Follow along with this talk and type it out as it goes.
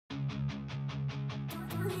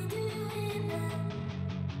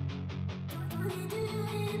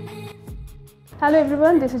Hello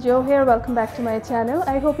everyone, this is Joe here. Welcome back to my channel.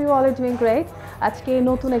 I hope you all are doing great. আজকে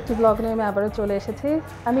নতুন একটি blog নিয়ে আমি আবারো চলে এসেছি।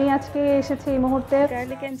 আমি আজকে এসেছি এই মুহূর্তে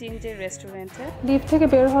গার্লিক এন্ড জিঞ্জার রেস্টুরেন্টে। লিফট থেকে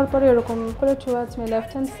বের হওয়ার পরে এরকম করে towards my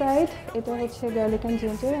left hand side এটা হচ্ছে garlic and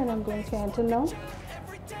ginger and I'm going to enter now.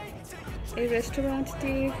 এই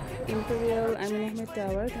রেস্টুরেন্টটি ইম্পেরিয়াল আমিন আহমেদ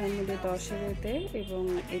টাওয়ার ধানমন্ডি 10-এতে এবং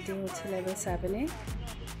এটি হচ্ছে লেভেল 7-এ।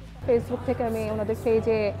 ফেসবুক থেকে আমি ওনাদের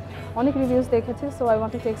পেজে অনেক রিভিউজ দেখেছি, so I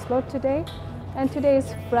wanted to explore today. And today is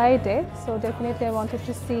Friday, so definitely I wanted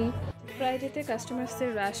to see ফ্রাইডেতে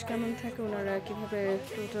কাস্টমার্সদের রাশ কেমন থাকে, ওনারা কীভাবে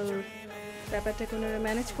টোটাল ব্যাপারটাকে ওনারা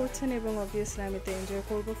ম্যানেজ করছেন এবং অবভিয়াসলি আমি তো এনজয়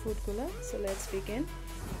করবো ফুডগুলো। So let's begin.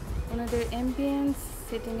 ওনাদের অ্যাম্বিয়েন্স,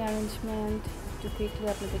 সিটিং অ্যারেঞ্জমেন্ট একটু কুইকলি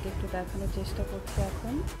আপনাদেরকে একটু দেখানোর চেষ্টা করছি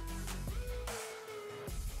এখন।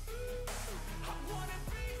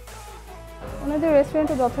 ওনাদের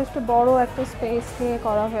রেস্টুরেন্টে যথেষ্ট বড় একটা স্পেস নিয়ে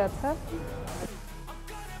করা হয়েছে।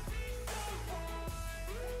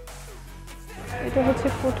 এটা হচ্ছে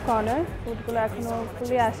ফুড কর্নার, ফুডগুলো এখনো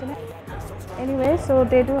খুলে আসেনি। Anyway, so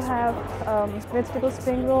they do have vegetable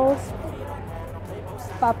spring rolls,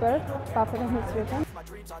 papad on his written.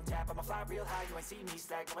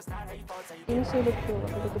 Initially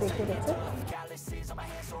একটু দেখে গেছে।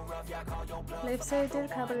 লেফট সাইডের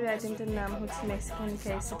খাবারের আইটেমটার নাম হচ্ছে Mexican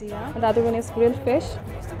quesadilla. The other one is grilled fish,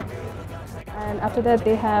 and after that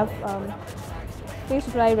they have fish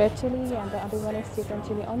dry red chili, and the other one is chicken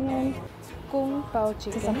chili onion. Kung pao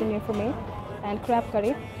chicken. This is something new for me. And crab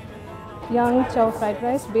curry, young chow fried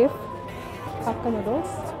rice, beef, hakka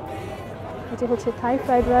noodles. It is Thai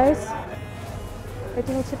fried rice. It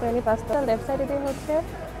is penne pasta. Left side it is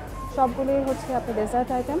সবগুলোই হচ্ছে আপনার dessert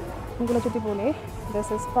item. এগুলো যদি বলি, this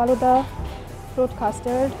is faluda, fruit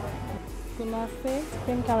custard, kunafe,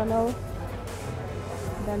 cream caramel,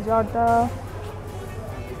 then jorda,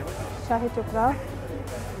 shahi chukra,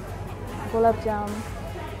 gulab jam.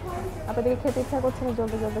 আপনাদেরকে খেতে ইচ্ছা করছে না,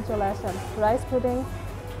 জলদি জলদি চলে আসেন। Rice pudding,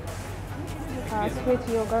 sweet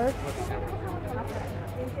yogurt,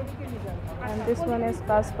 and this one is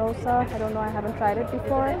basbousa. I don't know, I haven't tried it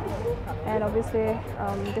before. And obviously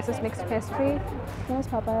this is mixed pastry, yes,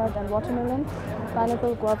 papaya, then watermelon,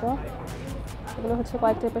 pineapple, guava. এগুলো হচ্ছে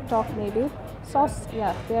কয়েক টাইপের টক maybe sauce,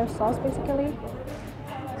 yeah, they are sauce basically.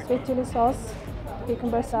 Sweet chili sauce,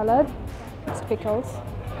 cucumber salad, pickles.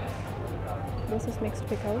 This is mixed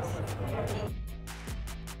pickles.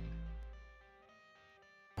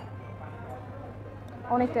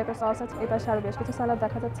 অনেক টাইপের sauce আছে। এই পাশে আরও বেশ কিছু সালাদ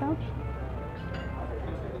দেখা যাচ্ছে।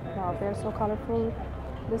 Wow, they are so colorful.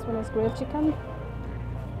 This one is grilled chicken.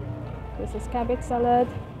 This is cabbage salad,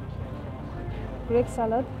 Greek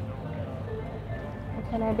salad.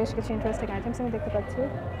 এখানে বেশ কিছু ইন্টারেস্টিং আইটেমস আমি দেখতে পাচ্ছি।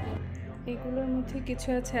 এগুলোর মধ্যে কিছু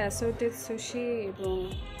আছে অ্যাসর্টেড সুশি এবং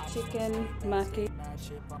চিকেন মাকি।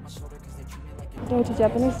 এটা হচ্ছে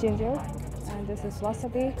Japanese ginger, and this is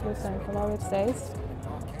wasabi. This on color it says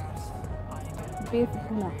beef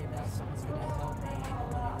bhuna.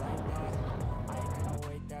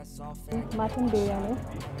 Mutton biryani.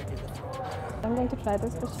 I'm going to try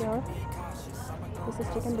this for sure. This is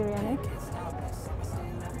chicken biryani.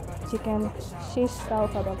 Chicken shish tawa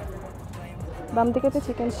kebab. বাম দিকে তো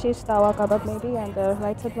chicken shish তাওয়া কাবাব maybe, and the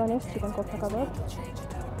right side one is chicken kofta kebab.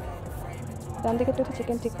 ডান দিকে হচ্ছে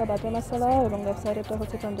chicken টিক্কা butter মশলা এবং left সাইডে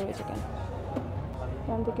হচ্ছে tandoori chicken.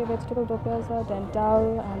 ডান দিকে ভেজিটেবল দো পেঁয়াজা, দেন ডাল,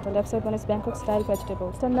 and the left side one is Bangkok style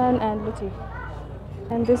vegetables, naan and luchi.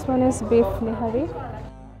 And this one is beef nihari,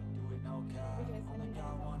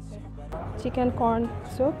 chicken corn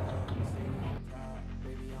soup,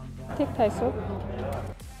 thick Thai soup.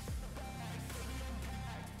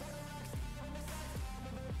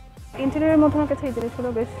 ইন্টেরিয়রের মধ্যে আমার কাছে এই জিনিসগুলো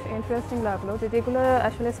বেশ ইন্টারেস্টিং লাগলো, যে যেগুলো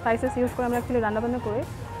আসলে স্পাইসেস ইউজ করে আমরা অ্যাকচুয়ালি রান্নাবান্না করি,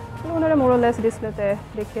 ওনারা মোরলেস ডিসপ্লেতে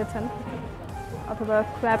দেখিয়েছেন, অথবা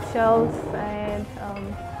crab shells and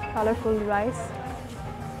colourful rice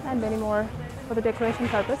and many more for the decoration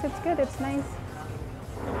purpose. It's good, it's nice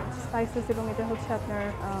spices. এবং এটা হচ্ছে আপনার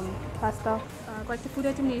পাস্তা। কয়েকটা ফুড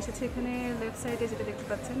আইটেম নিয়ে এসেছে এখানে। লেফট সাইডে যেটা দেখতে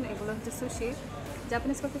পাচ্ছেন এগুলো হচ্ছে সুশি,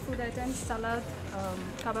 জাপানিজ কয়েকটা food item, salad,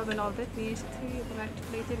 kebab and all that নিয়ে এসেছি এবং একটা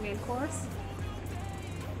প্লেটে মেন কোর্স।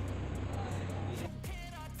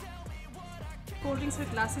 কোল্ড ড্রিঙ্কসের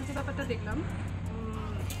গ্লাসের যে ব্যাপারটা দেখলাম,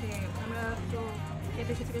 যে আমরা তো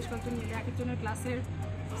খেতে এসেছি বেশ কয়েকজন মিলে, এক একজনের গ্লাসের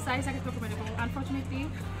সাইজ এক এক রকমের, এবং আনফর্চুনেটলি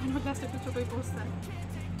আমার গ্লাসটা একটু ছোটোই পড়ছে।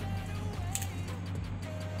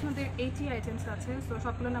 আমাদের 80 আইটেমস আছে, সো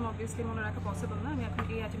সবগুলোর নাম অবভিয়াসলি মনে রাখা পসিবল না। আমি এখন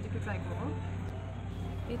এই আইটেমটা একটু ট্রাই করবো।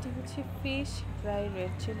 এটি হচ্ছে fish fry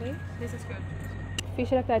red chilli. This is good.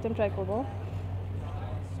 ফিশের একটা আইটেম ট্রাই করবো।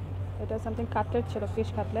 এটা সামথিং কাটলেট ছিল, ফিশ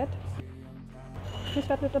কাটলেট। ফিশ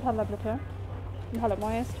কাটলেটটা ভালো লাগলো। ভালো,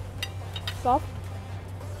 ময়েস্ট, সফট,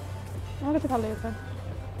 আমার কাছে ভালো লেগেছে।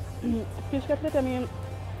 ফিশ কাটলেট আমি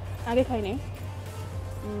আগে খাইনি,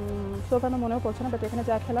 তো কেন মনেও পড়ছে না, বাট এখানে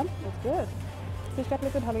যা খেলাম ইটস গুড। ফিশ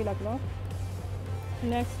কাটলেটে ভালোই লাগলো।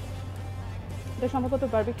 নেক্সট, এটা সম্ভবত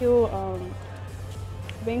বারবিকিউ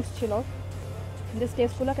উইংস ছিল, জাস্ট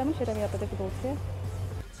টেস্টগুলো কেমন সেটা আমি আপনাদেরকে বলছি।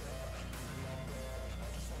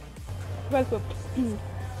 Well cooked.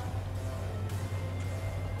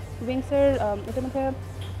 উইংসের এটার মধ্যে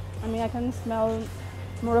আমি I can smell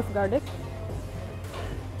more of garlic,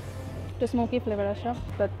 একটু স্মোকি ফ্লেভার আসা,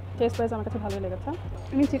 বাট টেস্ট ওয়াইজ আমার কাছে ভালোই লেগেছে।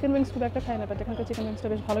 আমি চিকেন উইংস খুব একটা খাই না, বাট এখানকার চিকেন উইংসটা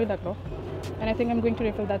বেশ ভালোই লাগলো, and I think I am going to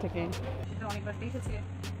refill that again. এটা অনেকবার দেখেছি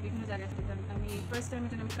বিভিন্ন জায়গায় থেকে, আমি ফার্স্ট টাইম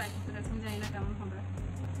এটা আমি ট্রাই করতে যাচ্ছি, আমি জানি না কেমন হবে।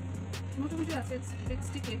 মোটামুটি আছে,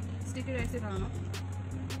 স্টিকি রাইসে বানানো,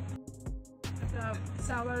 একটা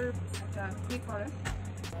সাওয়ার একটা ক্লিক করে।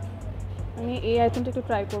 আমি এই আইটেমটা একটু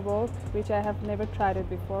ট্রাই করবো, which I have never tried it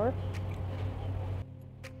before.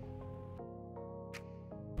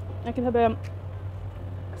 কীভাবে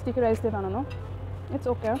স্টিকি রাইস দিয়ে বানানো, ইটস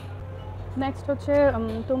ওকে। নেক্সট হচ্ছে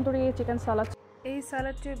তন্দুরি চিকেন সালাদ। এই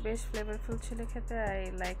সালাডটি বেশ ফ্লেভারফুল ছিল খেতে, আই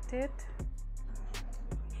লাইকড ইট।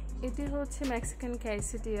 এটি হচ্ছে মেক্সিকান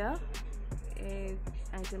ক্যাসিডিয়া। এই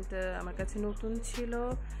আইটেমটা আমার কাছে নতুন ছিল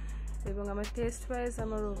এবং আমার টেস্ট ওয়াইজ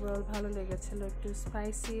আমার ওভারঅল ভালো লেগেছিলো, একটু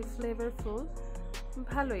স্পাইসি ফ্লেভারফুল,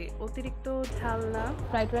 ভালোই, অতিরিক্ত ঝাল না।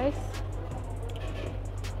 Fried rice,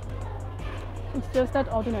 it's just that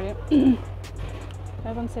ordinary.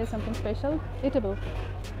 I won't say something special, eatable.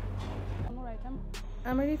 One more item.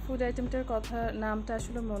 আমার এই ফুড আইটেমটার কথা নামটা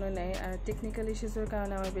আসলে মনে নেই, আর টেকনিক্যাল ইস্যুসের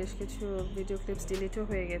কারণে আমার বেশ কিছু ভিডিও ক্লিপস ডিলিটও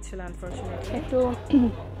হয়ে গেছিল আনফর্চুনেটলি। একটু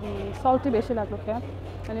সল্টি বেশি লাগলো খেয়ে,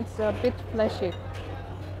 and it's a bit fleshy.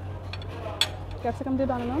 Capsicum দিয়ে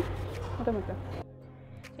বানানো মোটামুটি।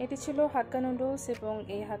 এটি ছিল হাক্কা নুডলস এবং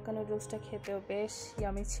এই হাক্কা নুডলসটা খেতেও বেশ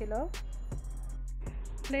ইয়ামি ছিল।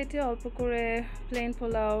 প্লেটে অল্প করে প্লেন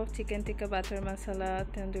পোলাও, চিকেন টিক্কা বাটার মশলা,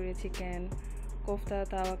 তন্দুরি চিকেন, কোফতা,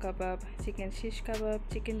 তাওয়া কাবাব, চিকেন শিশ কাবাব,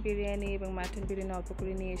 চিকেন বিরিয়ানি এবং মাটন বিরিয়ানি অল্প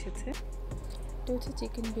করে নিয়ে এসেছে। এটা হচ্ছে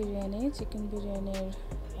চিকেন বিরিয়ানি। চিকেন বিরিয়ানির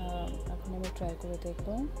এখন আমি ট্রাই করে দেখব।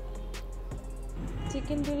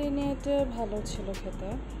 চিকেন বিরিয়ানিটা ভালো ছিল খেতে।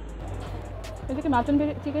 এটা কি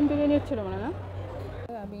চিকেন বিরিয়ানির ছিল মনে না?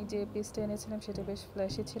 আমি যে পিসটা এনেছিলাম সেটা বেশ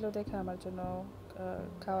ফ্ল্যাশি ছিল দেখে আমার জন্য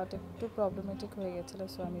খাওয়াটা একটু প্রবলেমেটিক হয়ে গেছিলো,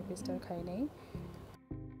 সো আমি পিসটা খাই নাই।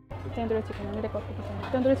 তন্দুরি চিকেন, আমি এটা করতে চাই।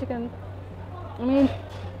 তন্দুরি চিকেন আমি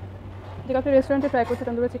যে কাউকে রেস্টুরেন্টে ট্রাই করছি,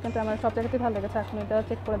 তন্দুরি চিকেনটা আমার সব জায়গাতেই ভালো লেগেছে। এখন এটা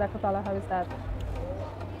চেক করে দেখো পালা, how is that?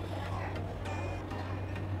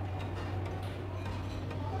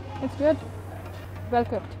 It's good, well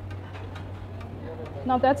cooked.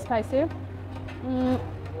 Now that's spicy.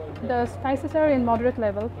 The spices are in moderate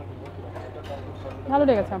level. ভালো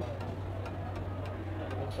লেগেছে।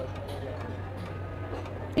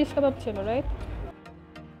 ফিশ কাবাব ছিল, রাইট?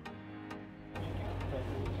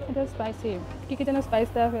 এটা স্পাইসি, কী যেন স্পাইস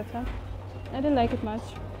দেওয়া হয়েছে। I didn't like it much.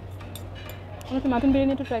 আমি একটু মাটন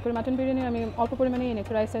বিরিয়ানি একটু ট্রাই করি। মাটন বিরিয়ানি আমি অল্প পরিমাণে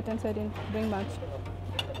এনেছি, rice items I didn't bring much.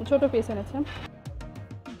 ছোটো পিস এনেছে।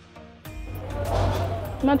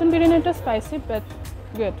 মাটন বিরিয়ানিটা spicy but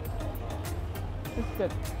good, it's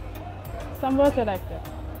good, somewhat I liked it.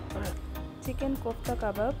 Chicken kofta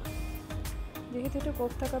কাবাব, যেহেতু এটা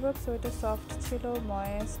কোফতা কাবাব সো এটা সফট ছিল,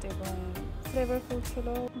 ময়েস্ট এবং ফ্লেভারফুল ছিল।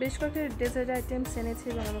 বেশ কয়েকটা ডেজার্ট আইটেমস এনেছি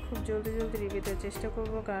এবং আমি খুব জলদি রিভিউ দেওয়ার চেষ্টা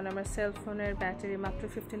করবো, কারণ আমার সেলফোনের ব্যাটারি মাত্র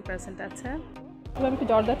 15% আছে। আমি একটু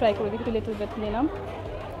জর্দা ট্রাই করে দেখি, একটু লিটল বেট নিলাম।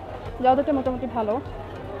 জর্দাটা মোটামুটি ভালো,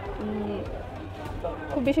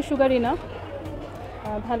 খুব বেশি সুগারি না,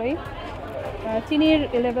 ভালোই। চিনির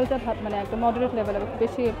লেভেলটা মানে একদম মডারেট লেভেল, খুব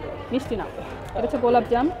বেশি মিষ্টি না। এটা হচ্ছে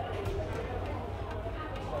গোলাপজাম,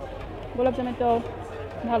 গোলাপজামেরটাও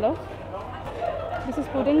ভালো। দিস ইজ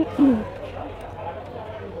পুডিং,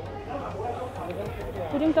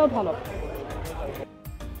 পুডিংটাও ভালো।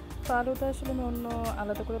 ফালুদা আসলে আমি অন্য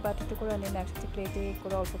আলাদা করে বাটিতে করে আনি না, একসাথে প্লেটে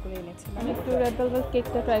করে অল্প করে এনেছিলাম। আমি একটু রেড ভেলভেট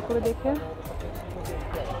কেকটা ট্রাই করে দেখে,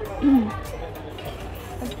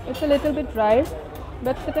 it's a little bit dry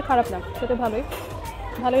but সেটা খারাপ না, সেটা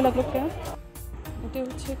ভালোই লাগলো খেয়ে। এটা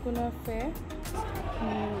হচ্ছে কুনাফে,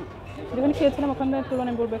 যেখানে খেয়েছিলাম ওখানকার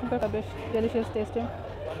তুলনায় বলবো এখানকার বেশ ডেলিশিয়াস টেস্টে,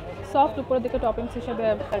 সফট, উপরের দিকে টপিংস হিসেবে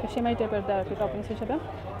সেমাই টাইপের দেয় আর কি, টপিংস হিসেবে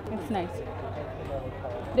ইটস নাইস।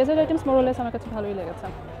 ডেজার্ট আইটেমস মোরলেস আমার কাছে ভালোই লেগেছে।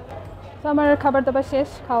 তো আমার খাবার দাবার শেষ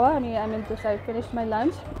খাওয়া, আমি ফিনিশ মাই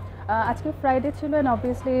লাঞ্চ। আজকে ফ্রাইডে ছিল and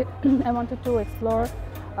obviously I wanted to explore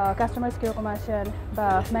customers কীরকম আসেন বা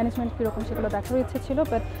ম্যানেজমেন্ট কীরকম সেগুলো দেখার ইচ্ছে ছিল,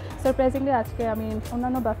 বাট সারপ্রাইজিংলি আজকে আমি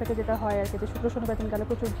অন্যান্য বাফেটে যেটা হয় আর কি, যে শুক্র শনিবার দিন গেলে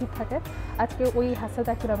প্রচুর ভিড় থাকে, আজকে ওই হ্যাসেলটা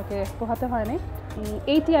অ্যাকচুয়ালি আমাকে পোহাতে হয়নি।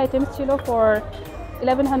 80 আইটেমস ছিল ফর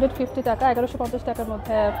 1150 টাকা, 1150 টাকার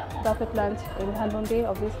মধ্যে buffet lunch in Dhanmondi,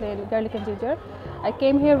 obviously garlic and ginger. I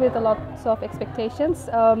came here with a lots of expectations.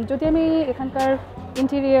 যদি আমি এখানকার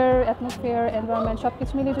ইন্টেরিয়ার, অ্যাটমসফিয়ার, এনভায়রনমেন্ট সব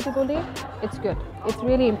কিছু মিলিয়ে যদি বলি, it's good, it's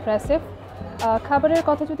really impressive. খাবারের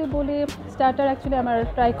কথা যদি বলি, স্টার্টার অ্যাকচুয়ালি আমার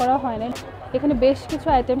ট্রাই করা হয়নি। এখানে বেশ কিছু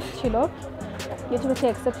আইটেমস ছিল, কিছু হচ্ছে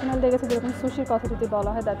এক্সেপশনাল লেগেছে, যেরকম সুশির কথা যদি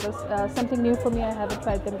বলা হয়, that was something new for me, I haven't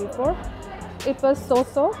tried them before. It was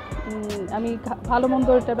so আমি ভালো মন্দ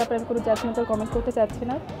এটার ব্যাপারে আমি কোনো জাজমেন্টাল কমেন্ট করতে চাচ্ছি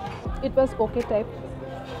না, ইট ওয়াজ ওকে টাইপ।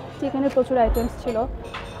 চিকেনের প্রচুর আইটেমস ছিল,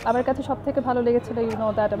 আমার কাছে সব থেকে ভালো লেগেছিলো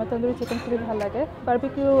দ্যাট আমার তন্দুরি চিকেন খুবই ভালো লাগে।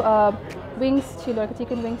 বারবিকিউ উইংস ছিল, একটা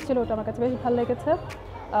চিকেন উইংস ছিল, ওটা আমার কাছে বেশ ভালো লেগেছে।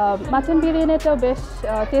 মাটন বিরিয়ানিটাও বেশ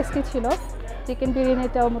টেস্টি ছিল, চিকেন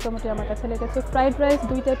বিরিয়ানিটাও মোটামুটি আমার কাছে লেগেছে। ফ্রাইড রাইস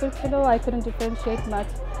 2 টাইপের ছিল, আই কুডন্ট ডিফারেন্সিয়েট মাচ,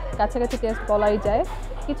 কাছাকাছি টেস্ট বলাই যায়।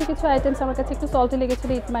 কিছু কিছু আইটেমস আমার কাছে একটু সল্টি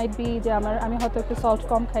লেগেছিলো, ইট মাইট বি যে আমি হয়তো একটু সল্ট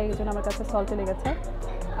কম খাই, এই জন্য আমার কাছে সল্টি লেগেছে।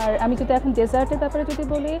 আর আমি যদি এখন ডেজার্টের ব্যাপারে যদি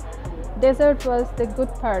বলি, dessert was the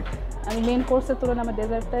good part. আমি মেন কোর্সের তুলনায় আমার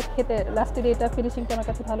ডেজার্টটা খেতে লাস্টের এটা ফিনিশিংটা আমার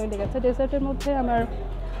কাছে ভালোই লেগেছে। ডেজার্টের মধ্যে আমার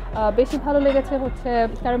বেশি ভালো লেগেছে হচ্ছে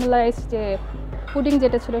ক্যারামেলাইজ যে পুডিং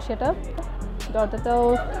যেটা ছিল, সেটা দরদাটাও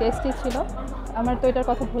টেস্টি ছিল। আমার তো এটার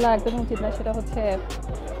কথা ভোলা একদমই উচিত না, সেটা হচ্ছে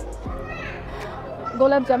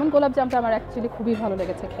গোলাপজামটা আমার অ্যাকচুয়ালি খুবই ভালো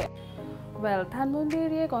লেগেছে খেয়ে। ওয়েল, ধানমন্ডি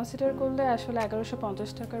এরিয়া কনসিডার করলে আসলে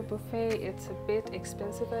 1150 টাকার buffet it's a bit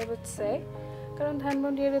expensive I would say, কারণ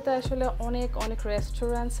ধানমন্ডি এরিয়াতে আসলে অনেক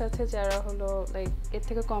রেস্টুরেন্টস আছে যারা হলো লাইক এর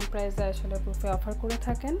থেকে কম প্রাইসে আসলে বুফে অফার করে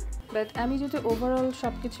থাকেন। বাট আমি যদি ওভারঅল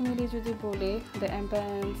সব কিছু মিলিয়ে যদি বলি, the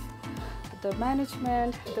ambience, the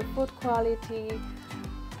management, the food quality,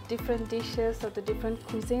 different dishes or the different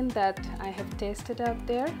cuisine that I have tasted out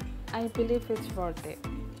there, I believe it's worth it.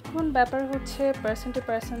 এখন ব্যাপার হচ্ছে পার্সন টু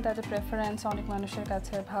পার্সন, তাদের প্রেফারেন্স, অনেক মানুষের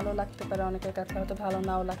কাছে ভালো লাগতে পারে, অনেকের কাছে হয়তো ভালো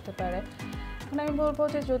নাও লাগতে পারে। এখন আমি বলবো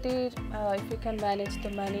যে যদি if you can manage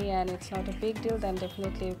the money and it's not a big deal, then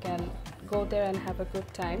definitely you can go there and have a good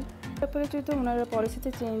time. তারপরে যদি ওনারা পরিস্থিতি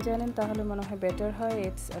চেঞ্জ আনেন তাহলে মনে হয় বেটার হয়।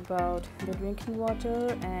 It's about the drinking water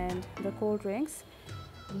and the cold drinks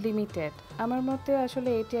limited. আমার মতে আসলে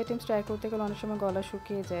 80 আইটেমস ট্রাই করতে গেলে অনেক সময় গলা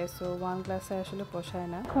শুকিয়ে যায়, সো 1 গ্লাসে আসলে পোষায়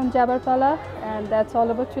না। এখন যাবার পালা, and that's all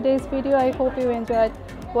about today's video. I hope you enjoyed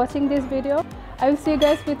watching this video. I will see you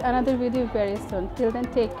guys with another video very soon. Till then,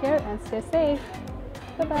 take care and stay safe.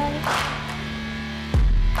 Bye bye.